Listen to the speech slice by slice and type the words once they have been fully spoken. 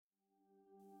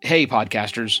Hey,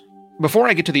 podcasters. Before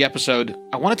I get to the episode,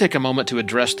 I want to take a moment to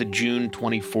address the June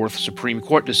 24th Supreme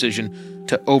Court decision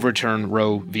to overturn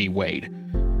Roe v. Wade.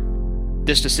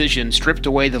 This decision stripped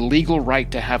away the legal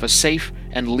right to have a safe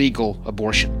and legal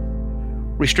abortion.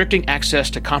 Restricting access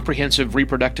to comprehensive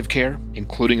reproductive care,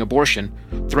 including abortion,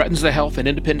 threatens the health and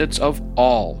independence of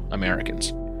all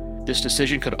Americans. This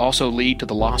decision could also lead to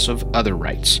the loss of other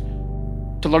rights.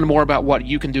 To learn more about what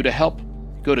you can do to help,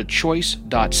 go to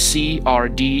choice.crd.co.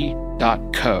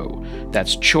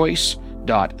 That's choice.crd.co.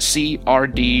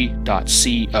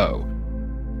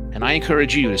 And I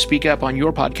encourage you to speak up on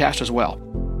your podcast as well.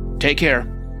 Take care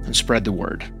and spread the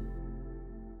word.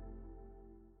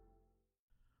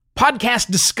 Podcast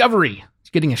discovery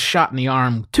is getting a shot in the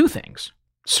arm with two things: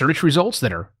 search results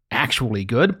that are actually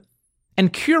good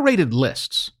and curated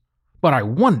lists. But I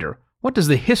wonder, what does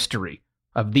the history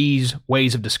of these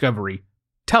ways of discovery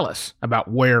tell us about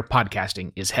where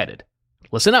podcasting is headed?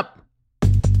 Listen up.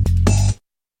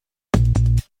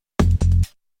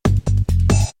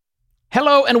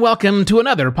 Hello and welcome to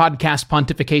another Podcast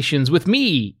Pontifications with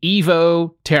me,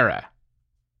 Evo Terra.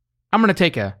 I'm going to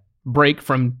take a break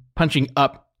from punching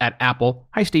up at Apple,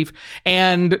 hi Steve,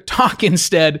 and talk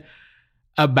instead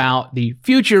about the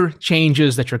future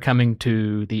changes that are coming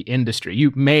to the industry.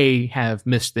 You may have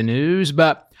missed the news,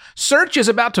 but search is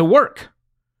about to work.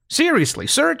 Seriously,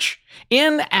 search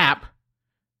in-app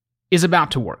is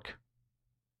about to work.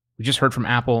 We just heard from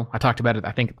Apple. I talked about it,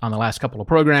 I think, on the last couple of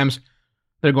programs.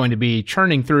 They're going to be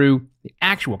churning through the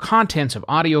actual contents of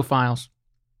audio files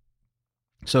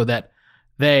so that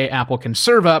Apple can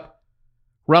serve up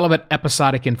relevant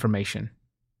episodic information,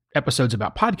 episodes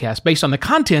about podcasts based on the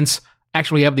contents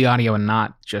actually have the audio and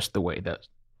not just the way the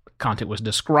content was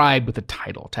described with the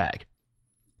title tag.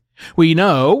 We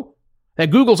know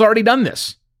that Google's already done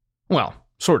this. Well,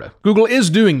 sort of. Google is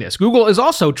doing this. Google is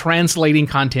also translating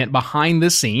content behind the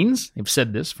scenes. They've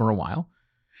said this for a while.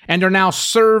 And are now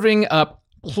serving up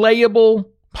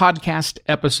playable podcast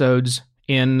episodes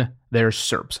in their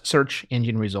SERPs, search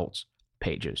engine results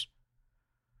pages.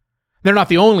 They're not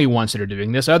the only ones that are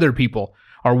doing this. Other people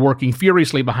are working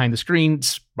furiously behind the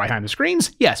screens. Behind the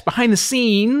screens? Yes, behind the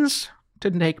scenes to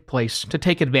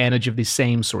take advantage of these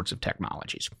same sorts of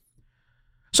technologies.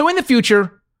 So in the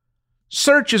future,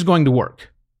 search is going to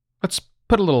work. Let's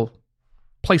put a little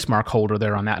place mark holder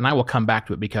there on that, and I will come back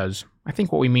to it because I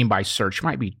think what we mean by search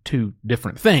might be two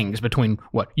different things between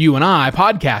what you and I,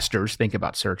 podcasters, think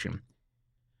about searching.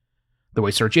 The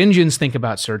way search engines think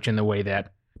about search and the way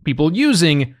that people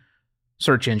using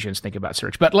search engines think about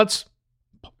search. But let's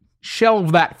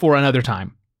shelve that for another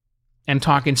time and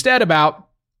talk instead about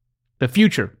the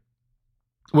future,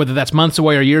 whether that's months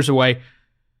away or years away,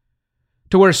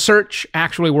 to where search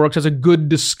actually works as a good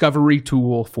discovery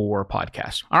tool for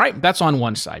podcasts. All right, that's on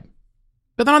one side.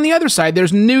 But then on the other side,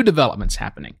 there's new developments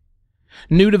happening.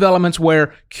 New developments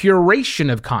where curation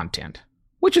of content,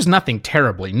 which is nothing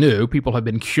terribly new, people have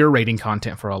been curating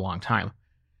content for a long time.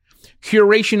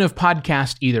 Curation of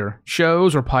podcast either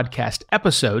shows or podcast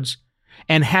episodes,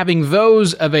 and having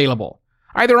those available,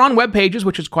 either on web pages,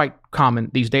 which is quite common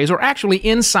these days, or actually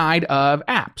inside of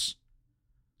apps.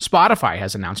 Spotify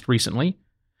has announced recently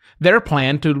their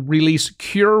plan to release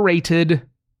curated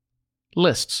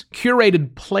lists,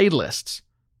 curated playlists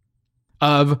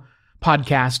of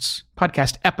podcasts,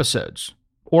 podcast episodes,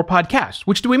 or podcasts.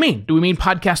 Which do we mean? Do we mean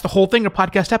podcast the whole thing or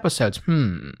podcast episodes?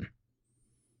 We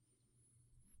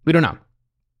don't know.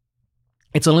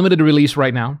 It's a limited release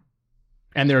right now,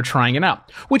 and they're trying it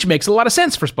out, which makes a lot of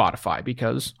sense for Spotify,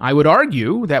 because I would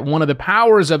argue that one of the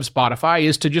powers of Spotify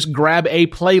is to just grab a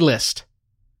playlist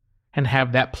and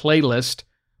have that playlist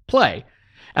play,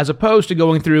 as opposed to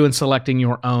going through and selecting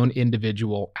your own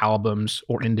individual albums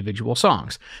or individual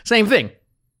songs. Same thing.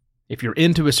 If you're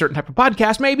into a certain type of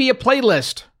podcast, maybe a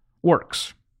playlist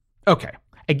works. Okay.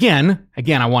 Again,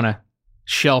 I want to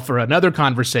shelf for another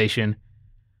conversation.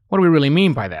 What do we really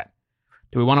mean by that?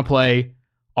 Do we want to play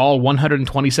all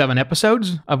 127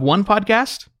 episodes of one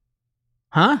podcast?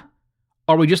 Huh?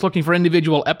 Are we just looking for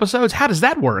individual episodes? How does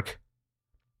that work?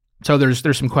 So there's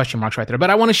some question marks right there.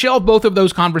 But I want to shelve both of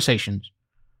those conversations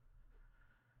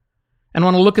and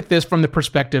want to look at this from the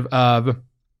perspective of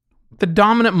the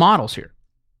dominant models here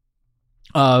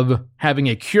of having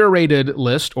a curated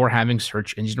list or having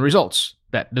search engine results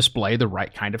that display the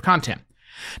right kind of content.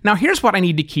 Now, here's what I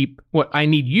need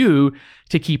you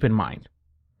to keep in mind.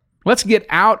 Let's get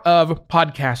out of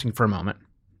podcasting for a moment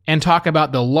and talk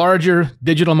about the larger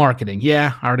digital marketing.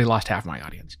 Yeah, I already lost half my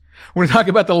audience. We're going to talk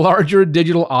about the larger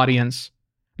digital audience,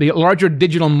 the larger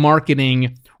digital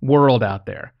marketing world out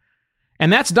there.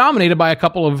 And that's dominated by a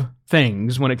couple of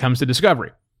things when it comes to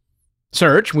discovery.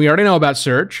 Search, we already know about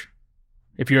search.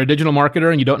 If you're a digital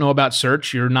marketer and you don't know about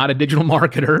search, you're not a digital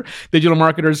marketer. Digital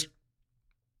marketers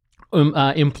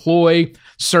employ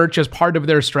search as part of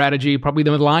their strategy, probably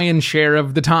the lion's share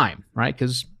of the time, right?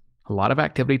 Because a lot of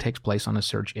activity takes place on a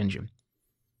search engine.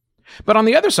 But on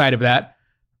the other side of that,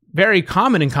 very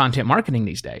common in content marketing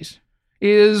these days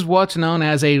is what's known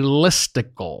as a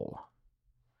listicle.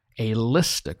 A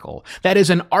listicle. That is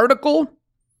an article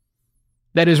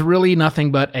that is really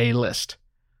nothing but a list.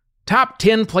 Top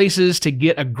 10 places to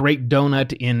get a great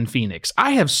donut in Phoenix.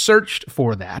 I have searched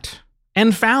for that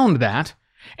and found that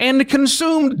and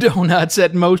consumed donuts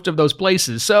at most of those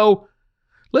places. So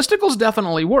listicles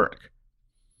definitely work.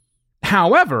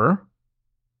 However,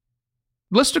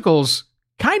 listicles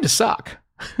kind of suck.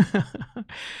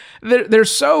 They're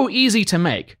so easy to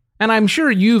make, and I'm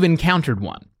sure you've encountered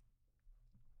one.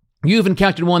 You've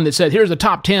encountered one that said, here's the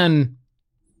top 10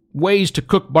 ways to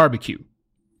cook barbecue.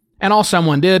 And all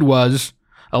someone did was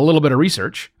a little bit of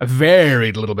research, a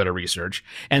very little bit of research,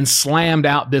 and slammed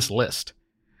out this list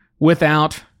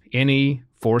without any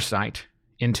foresight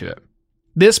into it.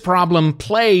 This problem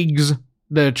plagues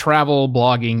the travel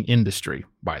blogging industry,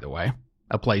 by the way,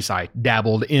 a place I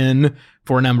dabbled in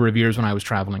for a number of years when I was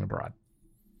traveling abroad.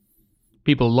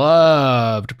 People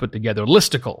love to put together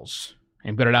listicles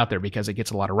and put it out there because it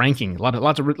gets a lot of ranking,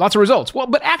 lots of results. Well,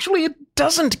 but actually it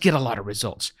doesn't get a lot of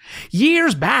results.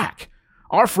 Years back,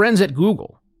 our friends at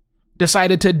Google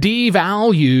decided to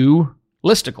devalue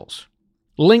listicles.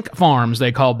 Link farms,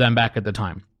 they called them back at the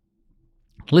time.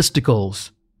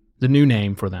 Listicles, the new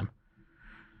name for them.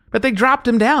 But they dropped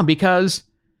them down because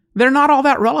they're not all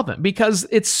that relevant, because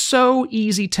it's so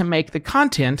easy to make the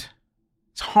content.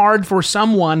 It's hard for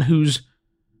someone who's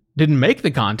didn't make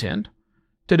the content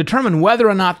to determine whether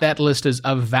or not that list is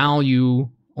of value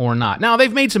or not. Now,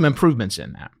 they've made some improvements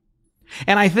in that.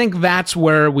 And I think that's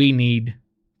where we need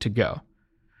to go.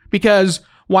 Because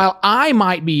while I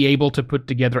might be able to put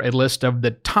together a list of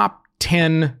the top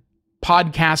 10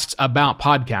 podcasts about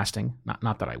podcasting,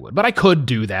 not that I would, but I could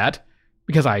do that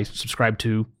because I subscribe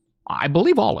to, I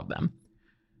believe, all of them.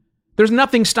 There's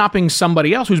nothing stopping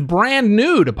somebody else who's brand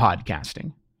new to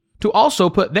podcasting to also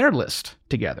put their list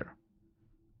together.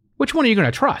 Which one are you going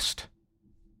to trust?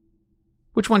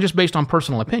 Which one just based on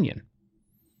personal opinion?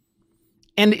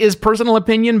 And is personal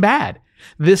opinion bad?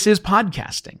 This is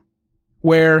podcasting,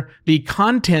 where the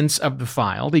contents of the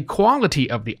file, the quality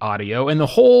of the audio, and the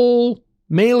whole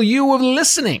milieu of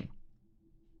listening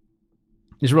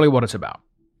is really what it's about.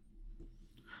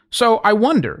 So I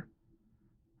wonder,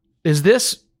 is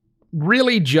this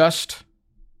really just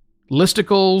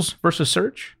listicles versus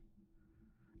search?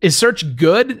 Is search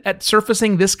good at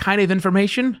surfacing this kind of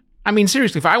information? I mean,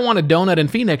 seriously, if I want a donut in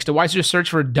Phoenix, do I just search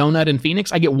for a donut in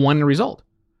Phoenix? I get one result.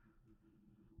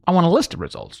 I want a list of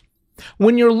results.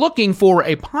 When you're looking for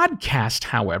a podcast,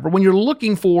 however, when you're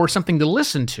looking for something to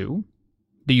listen to,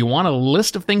 do you want a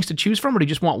list of things to choose from, or do you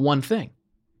just want one thing?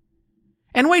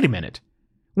 And wait a minute.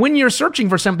 When you're searching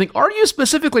for something, are you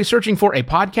specifically searching for a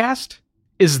podcast?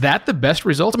 Is that the best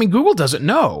result? I mean, Google doesn't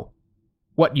know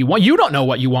what you want. You don't know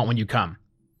what you want when you come.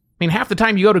 I mean, half the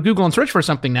time you go to Google and search for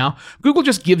something now, Google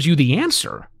just gives you the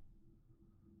answer.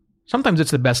 Sometimes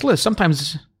it's the best list.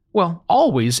 Sometimes, well,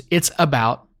 always it's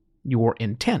about your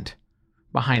intent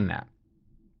behind that.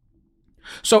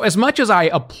 So as much as I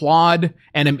applaud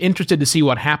and am interested to see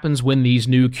what happens when these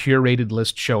new curated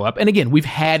lists show up, and again, we've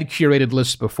had curated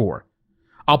lists before.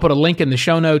 I'll put a link in the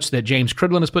show notes that James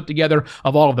Cridlin has put together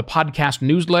of all of the podcast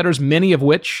newsletters, many of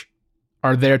which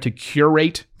are there to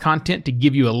curate content, to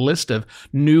give you a list of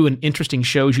new and interesting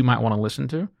shows you might want to listen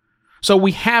to. So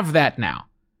we have that now.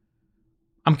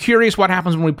 I'm curious what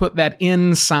happens when we put that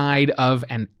inside of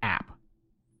an app.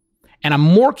 And I'm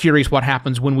more curious what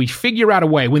happens when we figure out a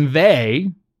way, when they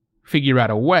figure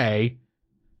out a way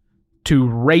to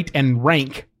rate and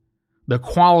rank the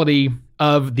quality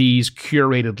of these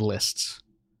curated lists.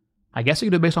 I guess you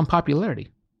could do it based on popularity.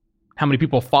 How many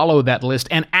people follow that list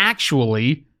and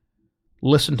actually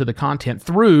listen to the content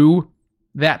through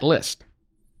that list.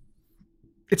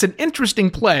 It's an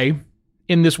interesting play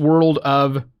in this world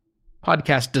of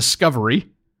podcast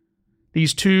discovery.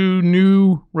 These two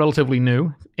new, relatively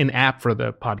new, in-app for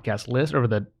the podcast list, or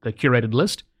the curated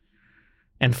list,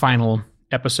 and final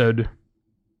episode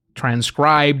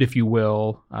transcribed, if you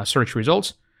will, search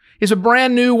results, is a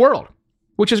brand new world,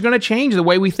 which is going to change the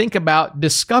way we think about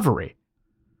discovery.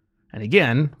 And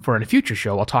again, for a future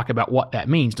show, I'll talk about what that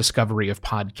means, discovery of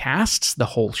podcasts, the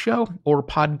whole show, or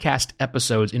podcast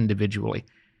episodes individually.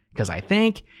 Because I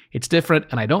think it's different,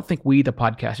 and I don't think we, the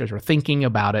podcasters, are thinking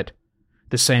about it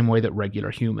the same way that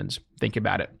regular humans think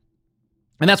about it.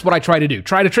 And that's what I try to do.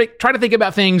 Try to think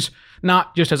about things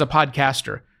not just as a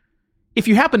podcaster. If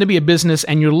you happen to be a business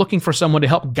and you're looking for someone to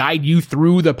help guide you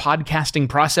through the podcasting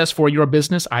process for your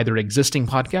business, either existing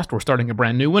podcast or starting a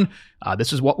brand new one,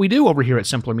 this is what we do over here at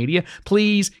Simpler Media.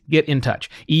 Please get in touch.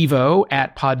 Evo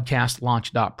at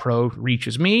podcastlaunch.pro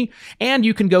reaches me, and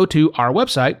you can go to our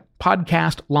website,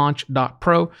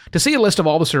 podcastlaunch.pro, to see a list of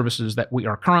all the services that we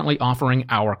are currently offering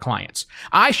our clients.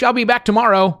 I shall be back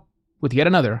tomorrow with yet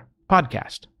another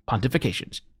podcast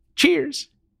Pontifications. Cheers!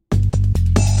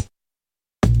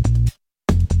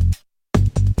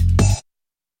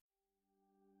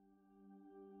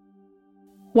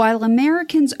 While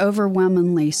Americans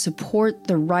overwhelmingly support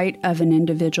the right of an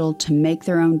individual to make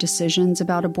their own decisions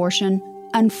about abortion,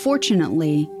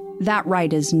 unfortunately, that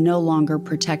right is no longer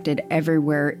protected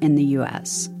everywhere in the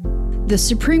U.S. The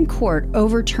Supreme Court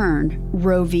overturned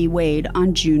Roe v. Wade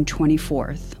on June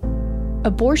 24th.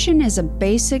 Abortion is a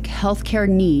basic healthcare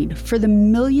need for the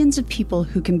millions of people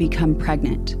who can become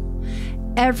pregnant.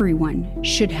 Everyone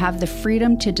should have the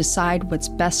freedom to decide what's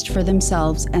best for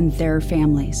themselves and their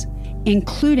families,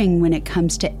 including when it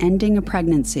comes to ending a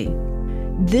pregnancy.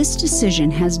 This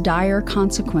decision has dire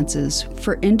consequences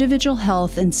for individual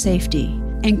health and safety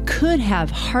and could have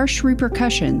harsh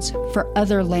repercussions for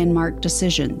other landmark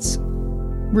decisions.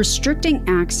 Restricting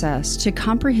access to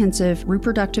comprehensive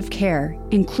reproductive care,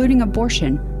 including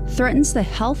abortion, threatens the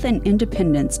health and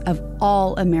independence of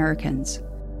all Americans.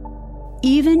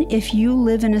 Even if you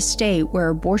live in a state where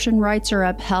abortion rights are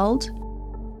upheld,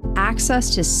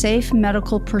 access to safe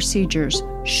medical procedures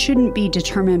shouldn't be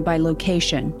determined by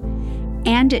location,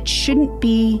 and it shouldn't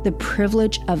be the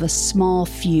privilege of a small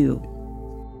few.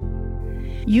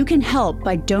 You can help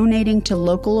by donating to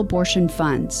local abortion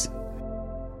funds.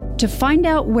 To find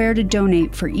out where to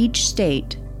donate for each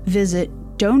state, visit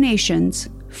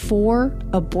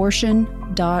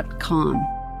donationsforabortion.com.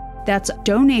 That's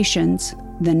donations,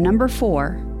 the number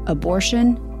 4,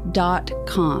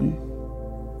 abortion.com.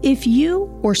 If you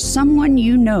or someone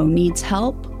you know needs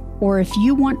help, or if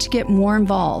you want to get more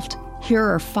involved, here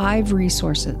are 5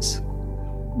 resources.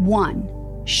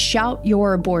 1. Shout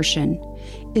Your Abortion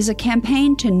is a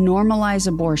campaign to normalize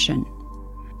abortion.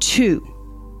 2.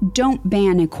 Don't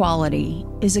Ban Equality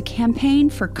is a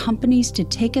campaign for companies to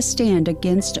take a stand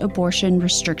against abortion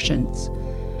restrictions.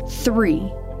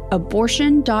 3.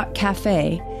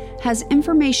 Abortion.cafe has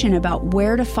information about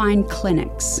where to find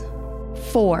clinics.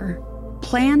 4.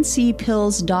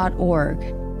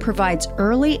 PlanCpills.org provides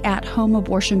early at-home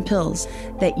abortion pills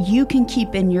that you can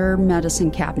keep in your medicine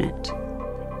cabinet.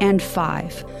 And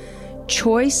 5.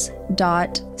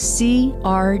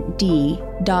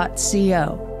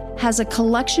 Choice.crd.co has a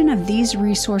collection of these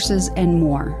resources and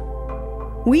more.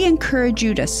 We encourage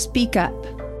you to speak up,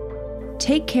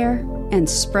 take care, and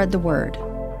spread the word.